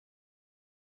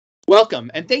Welcome,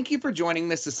 and thank you for joining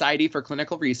the Society for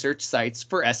Clinical Research Sites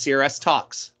for SCRS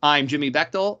Talks. I'm Jimmy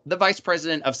Bechtel, the Vice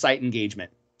President of Site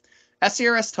Engagement.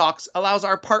 SCRS Talks allows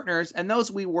our partners and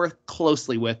those we work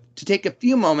closely with to take a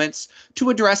few moments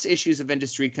to address issues of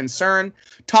industry concern,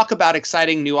 talk about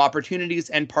exciting new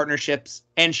opportunities and partnerships,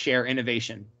 and share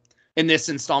innovation. In this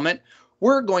installment,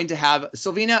 we're going to have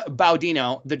Silvina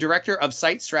Baudino, the Director of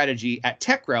Site Strategy at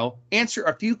Tecro, answer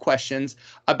a few questions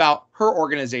about her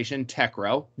organization,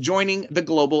 Tecro, joining the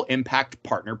Global Impact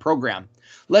Partner Program.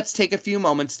 Let's take a few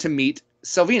moments to meet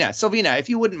Silvina. Silvina, if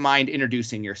you wouldn't mind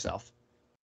introducing yourself.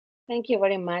 Thank you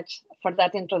very much for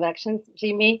that introduction,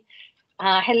 Jimmy.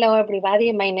 Hello,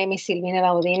 everybody. My name is Silvina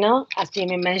Baudino. As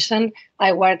Jimmy mentioned,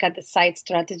 I work at the site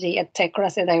strategy at Tecro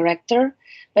as a director,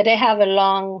 but I have a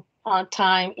long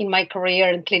time in my career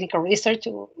in clinical research,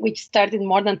 which started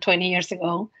more than 20 years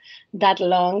ago, that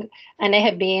long. And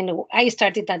I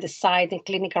started at the site as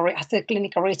a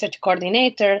clinical research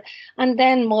coordinator, and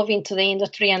then moved into the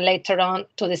industry and later on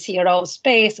to the CRO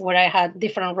space, where I had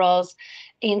different roles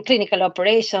in clinical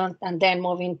operations and then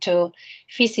moving to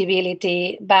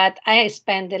feasibility. But I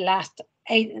spent the last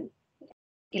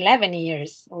 11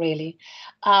 years really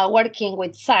working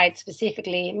with sites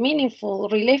specifically. Meaningful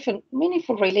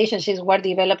relationships were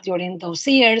developed during those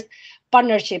years,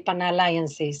 partnership and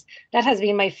alliances. That has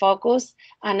been my focus,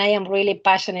 and I am really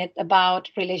passionate about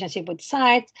relationship with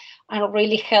sites and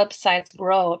really help sites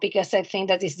grow, because I think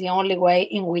that is the only way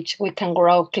in which we can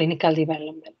grow clinical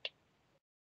development.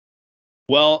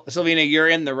 Well, Silvina, you're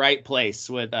in the right place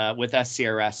with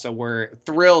SCRS. So we're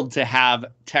thrilled to have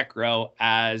Tecro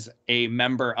as a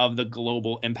member of the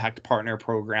Global Impact Partner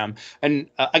Program. And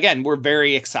again, we're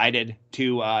very excited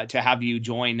to have you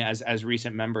join as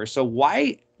recent members. So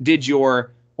why did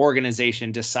your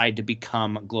organization decide to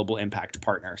become Global Impact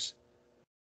Partners?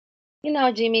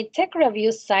 Jimmy, Tecro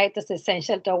views site as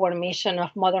essential to our mission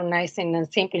of modernizing and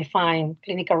simplifying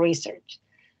clinical research.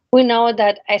 We know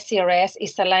that SCRS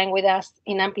is aligned with us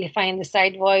in amplifying the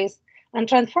site voice and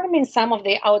transforming some of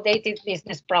the outdated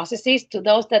business processes to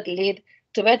those that lead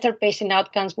to better patient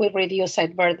outcomes with reduced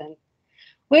site burden.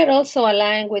 We are also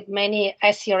aligned with many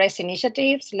SCRS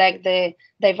initiatives like the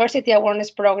diversity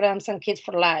awareness programs and Kids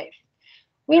for Life.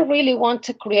 We really want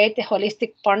to create a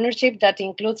holistic partnership that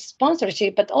includes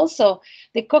sponsorship, but also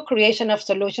the co-creation of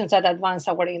solutions that advance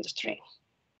our industry.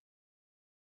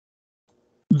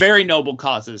 Very noble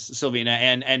causes, Silvina,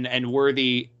 and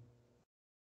worthy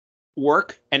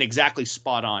work, and exactly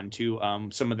spot on to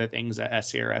some of the things that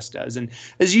SCRS does. And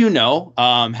as you know,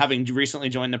 having recently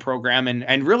joined the program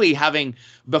and really having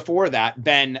before that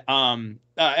been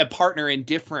a partner in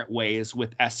different ways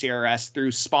with SCRS through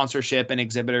sponsorship and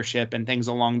exhibitorship and things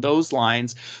along those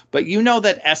lines. But you know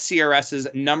that SCRS's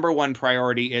number one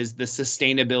priority is the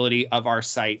sustainability of our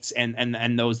sites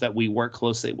and those that we work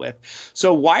closely with.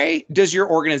 So why does your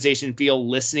organization feel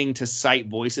listening to site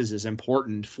voices is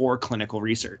important for clinical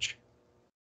research?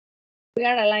 We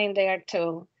are aligned there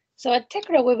too. So at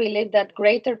Tecro, we believe that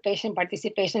greater patient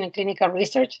participation in clinical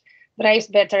research drives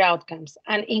better outcomes,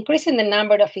 and increasing the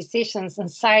number of physicians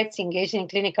and sites engaged in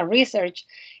clinical research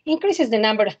increases the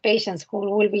number of patients who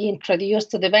will be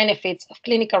introduced to the benefits of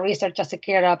clinical research as a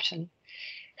care option.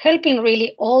 Helping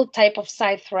really all type of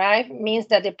sites thrive means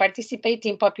that the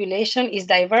participating population is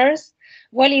diverse,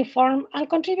 well-informed, and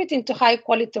contributing to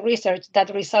high-quality research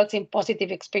that results in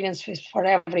positive experiences for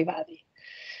everybody.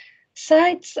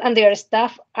 Sites and their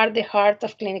staff are the heart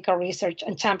of clinical research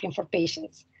and champion for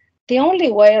patients. The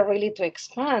only way really to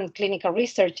expand clinical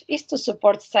research is to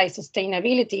support site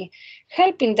sustainability,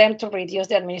 helping them to reduce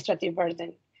the administrative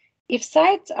burden. If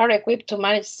sites are equipped to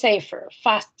manage safer,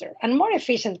 faster, and more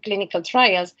efficient clinical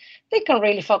trials, they can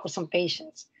really focus on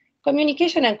patients.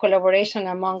 Communication and collaboration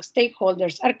among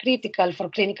stakeholders are critical for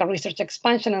clinical research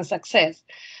expansion and success.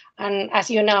 And as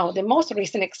you know, the most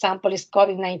recent example is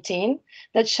COVID-19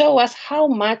 that show us how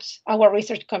much our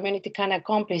research community can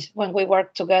accomplish when we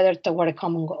work together toward a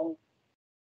common goal.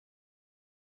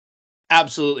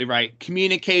 Absolutely right.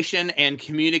 Communication and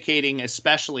communicating,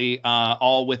 especially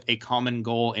all with a common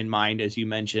goal in mind, as you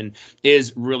mentioned,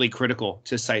 is really critical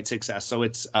to site success. So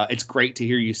it's great to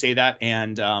hear you say that,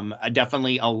 and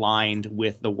definitely aligned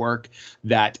with the work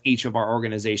that each of our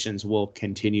organizations will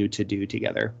continue to do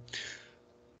together.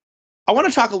 I want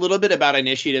to talk a little bit about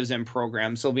initiatives and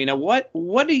programs. Silvina,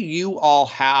 what do you all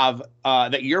have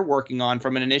that you're working on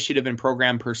from an initiative and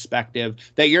program perspective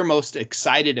that you're most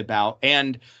excited about?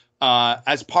 And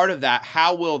as part of that,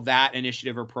 how will that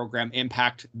initiative or program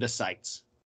impact the sites?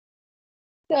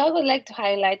 So I would like to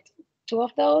highlight two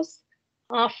of those.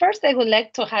 First, I would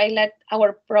like to highlight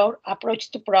our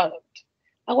approach to product.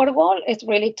 Our goal is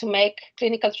really to make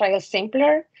clinical trials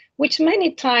simpler, which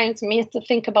many times means to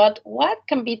think about what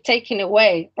can be taken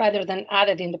away rather than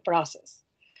added in the process.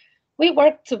 We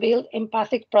work to build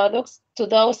empathic products to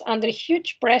those under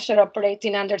huge pressure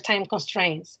operating under time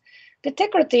constraints. The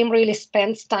TechRO team really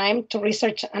spends time to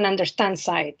research and understand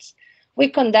sites. We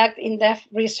conduct in-depth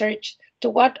research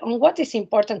on what is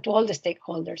important to all the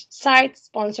stakeholders, sites,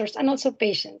 sponsors, and also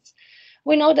patients.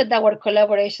 We know that our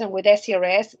collaboration with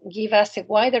SCRS give us a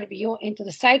wider view into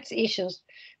the site's issues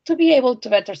to be able to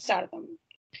better serve them.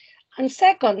 And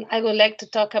second, I would like to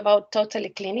talk about Totally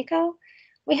Clinical.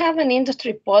 We have an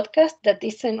industry podcast that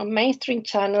is on mainstream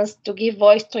channels to give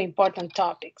voice to important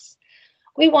topics.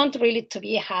 We want really to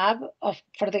be a hub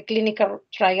for the clinical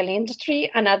trial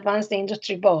industry and advance the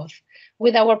industry both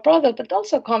with our product, but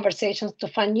also conversations to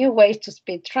find new ways to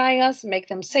speed trials, make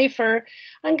them safer,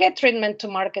 and get treatment to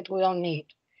market we all need.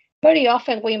 Very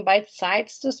often we invite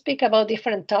sites to speak about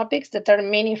different topics that are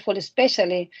meaningful,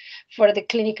 especially for the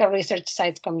clinical research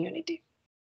sites community.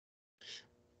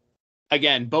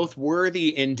 Again, both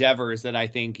worthy endeavors that I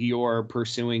think you're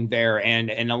pursuing there,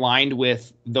 and aligned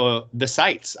with the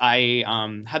sites. I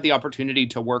had the opportunity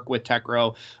to work with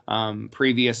TechRO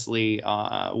previously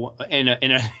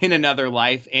in another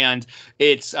life, and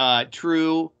it's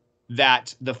true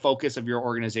that the focus of your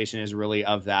organization is really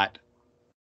of that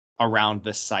around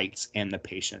the sites and the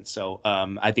patients. So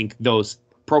I think those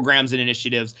programs and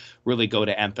initiatives really go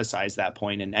to emphasize that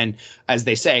point. And as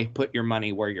they say, put your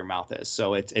money where your mouth is.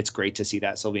 So it's great to see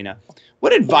that, Silvina.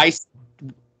 What advice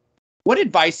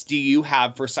do you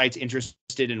have for sites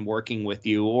interested in working with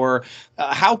you, or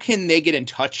how can they get in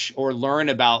touch or learn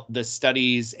about the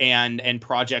studies and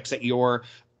projects that your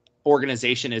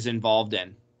organization is involved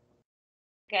in?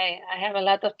 Okay, I have a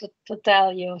lot to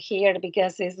tell you here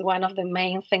because it's one of the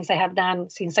main things I have done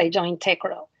since I joined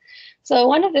TechRO. So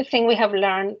one of the things we have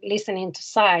learned listening to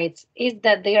sites is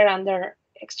that they are under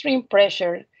extreme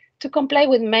pressure to comply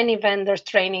with many vendors'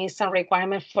 trainings and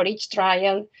requirements for each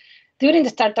trial during the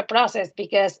startup process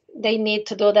because they need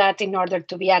to do that in order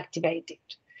to be activated.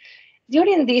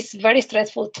 During this very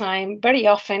stressful time, very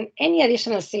often any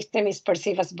additional system is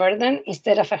perceived as burden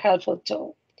instead of a helpful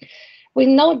tool. With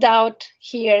no doubt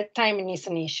here, timing is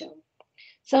an issue.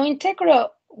 So in TechRO,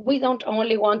 we don't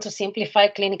only want to simplify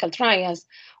clinical trials,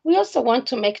 we also want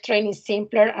to make training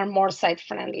simpler and more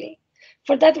site-friendly.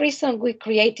 For that reason, we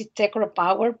created TechRO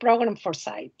Power program for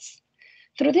sites.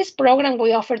 Through this program,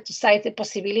 we offer to sites the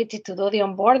possibility to do the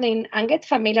onboarding and get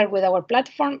familiar with our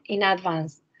platform in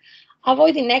advance,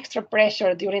 avoiding extra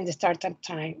pressure during the startup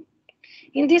time.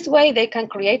 In this way, they can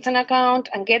create an account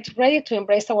and get ready to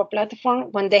embrace our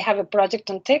platform when they have a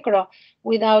project on TechRO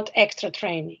without extra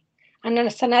training. And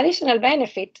as an additional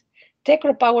benefit,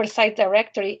 TechRO Power Site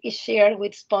Directory is shared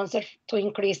with sponsors to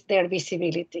increase their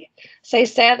visibility. So I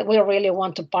said we really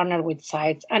want to partner with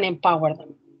sites and empower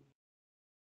them.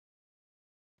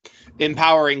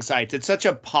 Empowering sites. It's such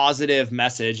a positive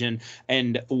message,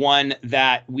 and one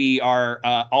that we are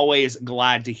always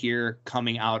glad to hear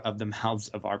coming out of the mouths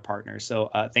of our partners. So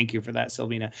thank you for that,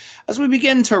 Silvina. As we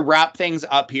begin to wrap things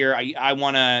up here, I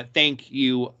want to thank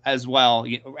you as well,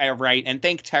 right? And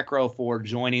thank TechRO for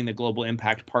joining the Global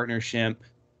Impact Partnership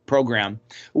program.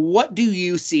 What do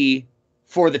you see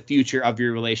for the future of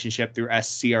your relationship through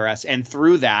SCRS, and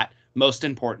through that, most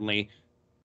importantly,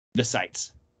 the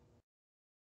sites?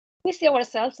 We see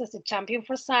ourselves as a champion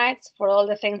for sites for all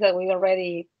the things that we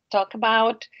already talked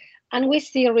about. And we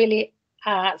see really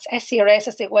SCRS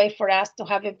as a way for us to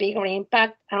have a bigger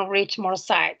impact and reach more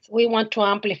sites. We want to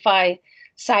amplify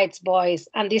sites' voice,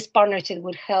 and this partnership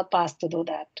will help us to do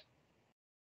that.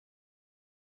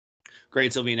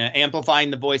 Great, Silvina.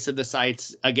 Amplifying the voice of the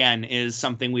sites, again, is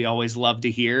something we always love to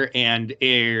hear, and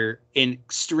are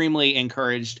extremely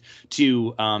encouraged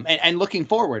to and looking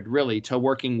forward really to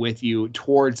working with you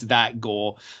towards that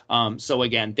goal. So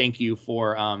again, thank you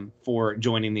for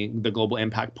joining the Global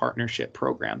Impact Partnership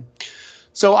Program.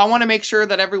 So I want to make sure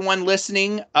that everyone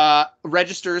listening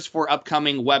registers for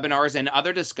upcoming webinars and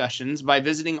other discussions by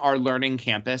visiting our Learning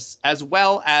Campus, as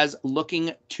well as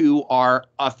looking to our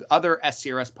other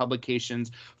SCRS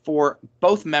publications for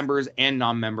both members and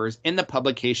non-members in the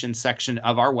publications section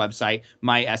of our website,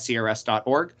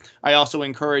 myscrs.org. I also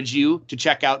encourage you to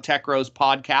check out TechRO's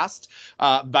podcast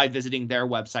by visiting their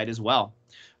website as well.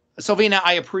 Silvina,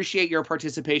 I appreciate your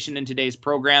participation in today's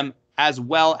program, as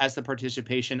well as the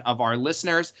participation of our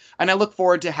listeners. And I look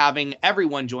forward to having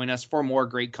everyone join us for more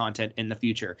great content in the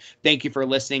future. Thank you for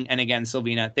listening. And again,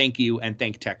 Silvina, thank you, and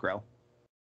thank TechRO.